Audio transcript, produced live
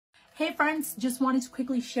Hey friends, just wanted to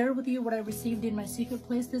quickly share with you what I received in my secret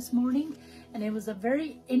place this morning. And it was a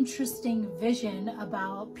very interesting vision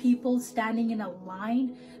about people standing in a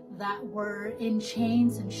line that were in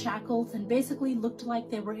chains and shackles and basically looked like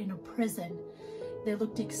they were in a prison. They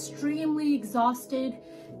looked extremely exhausted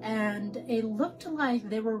and it looked like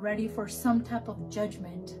they were ready for some type of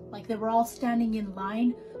judgment. Like they were all standing in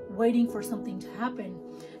line waiting for something to happen.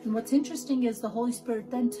 And what's interesting is the Holy Spirit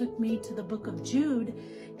then took me to the book of Jude.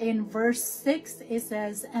 In verse 6, it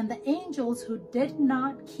says, "And the angels who did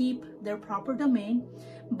not keep their proper domain,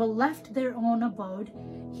 but left their own abode,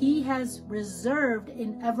 he has reserved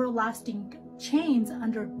in everlasting chains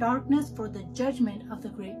under darkness for the judgment of the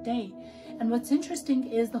great day." And what's interesting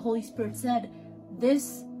is the Holy Spirit said,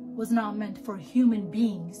 this was not meant for human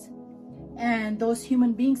beings. And those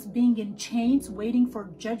human beings being in chains, waiting for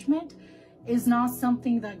judgment, is not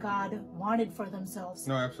something that God wanted for themselves.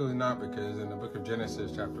 No, absolutely not, because in the book of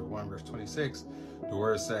Genesis, chapter 1, verse 26, the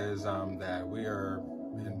word says that we are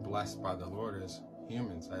being blessed by the Lord as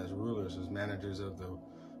humans, as rulers, as managers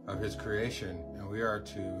of his creation, and we are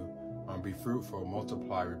to be fruitful,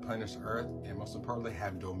 multiply, replenish the earth, and most importantly,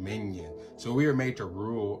 have dominion. So we are made to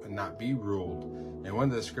rule and not be ruled. And one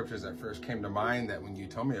of the scriptures that first came to mind that when you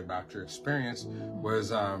told me about your experience was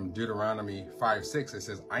Deuteronomy 5:6. It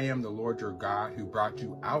says, "I am the Lord your God who brought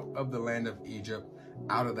you out of the land of Egypt,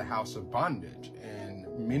 out of the house of bondage." And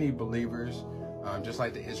many believers, just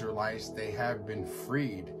like the Israelites, they have been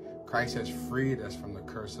freed. Christ has freed us from the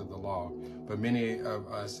curse of the law, but many of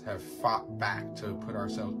us have fought back to put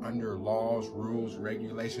ourselves under laws, rules,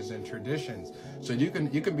 regulations, and traditions. So you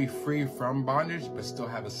can be free from bondage, but still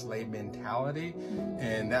have a slave mentality,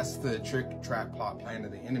 and that's the trick, trap, plot, plan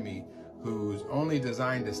of the enemy, who's only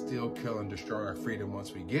designed to steal, kill, and destroy our freedom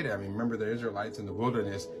once we get it. I mean, remember the Israelites in the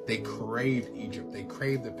wilderness, they craved Egypt, they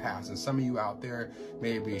craved the past. And some of you out there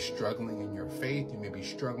may be struggling in your faith, you may be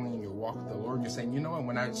struggling in your walk with the Lord, and you're saying, you know what,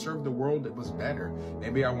 when I served the world, it was better.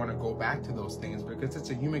 Maybe I want to go back to those things, because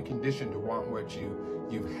it's a human condition to want what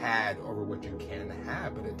you've had over what you can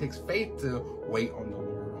have. But it takes faith to wait on the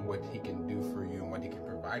Lord, on what he can do for you and what he can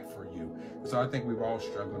provide for you. So I think we've all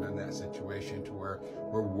struggled in that situation to where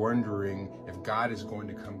we're wondering if God is going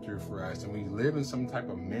to come through for us, and we live in some type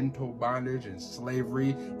of mental bondage and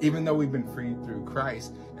slavery, even though we've been freed through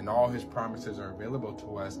Christ and all his promises are available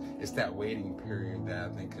to us. It's that waiting period that I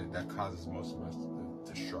think that causes most of us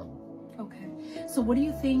to struggle. Okay, so what do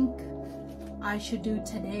you think I should do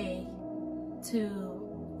today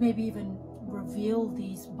to maybe even reveal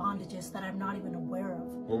these bondages that I'm not even aware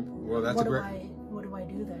of? Well, that's what do I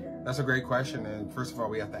do there? That's a great question. And first of all,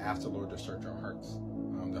 we have to ask the Lord to search our hearts.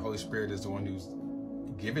 The Holy Spirit is the one who's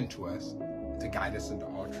given to us to guide us into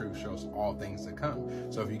all truth, shows all things to come.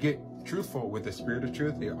 So if you get truthful with the Spirit of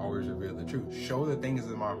truth, he'll always reveal the truth. Show the things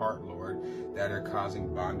in my heart, Lord, that are causing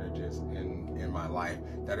bondages in my life,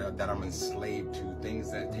 that I'm enslaved to, things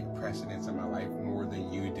that take precedence in my life more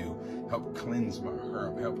than you do. Help cleanse my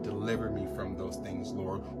heart, help deliver me from those things,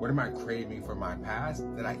 Lord. What am I craving for my past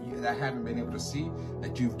that I haven't been able to see,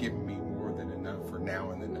 that you've given me more than enough for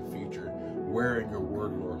now and in the future? Where in your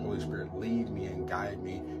word, Lord, Holy Spirit, lead me and guide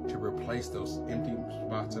me to replace those empty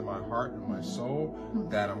spots in my heart and my soul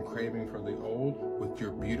that I'm craving for the old with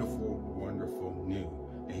your beautiful, wonderful new.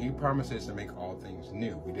 And he promises to make all things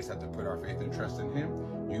new. We just have to put our faith and trust in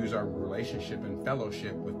him, use our relationship and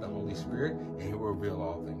fellowship with the Holy Spirit, and he will reveal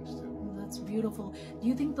all things too. That's beautiful. Do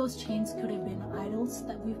you think those chains could have been idols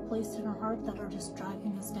that we've placed in our heart that are just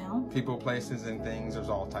dragging us down? People, places, and things. There's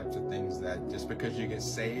all types of things that just because you get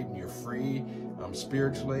saved and you're free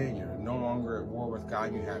spiritually and you're no longer at war with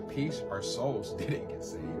God and you have peace, our souls didn't get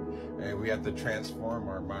saved. And we have to transform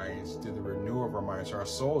our minds through the renewal of our minds so our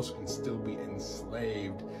souls can still be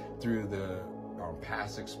enslaved through the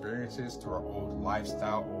past experiences, to our old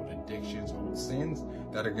lifestyle, old addictions, old sins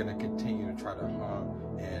that are going to continue to try to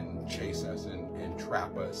and chase us and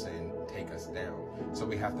trap us and take us down. So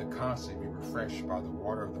we have to constantly be refreshed by the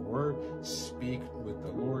water of the word, speak with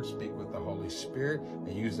the Lord, speak with the Holy Spirit,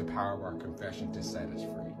 and use the power of our confession to set us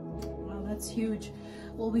free. Wow, that's huge.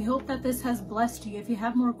 Well, we hope that this has blessed you. If you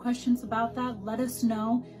have more questions about that, let us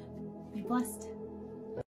know. Be blessed.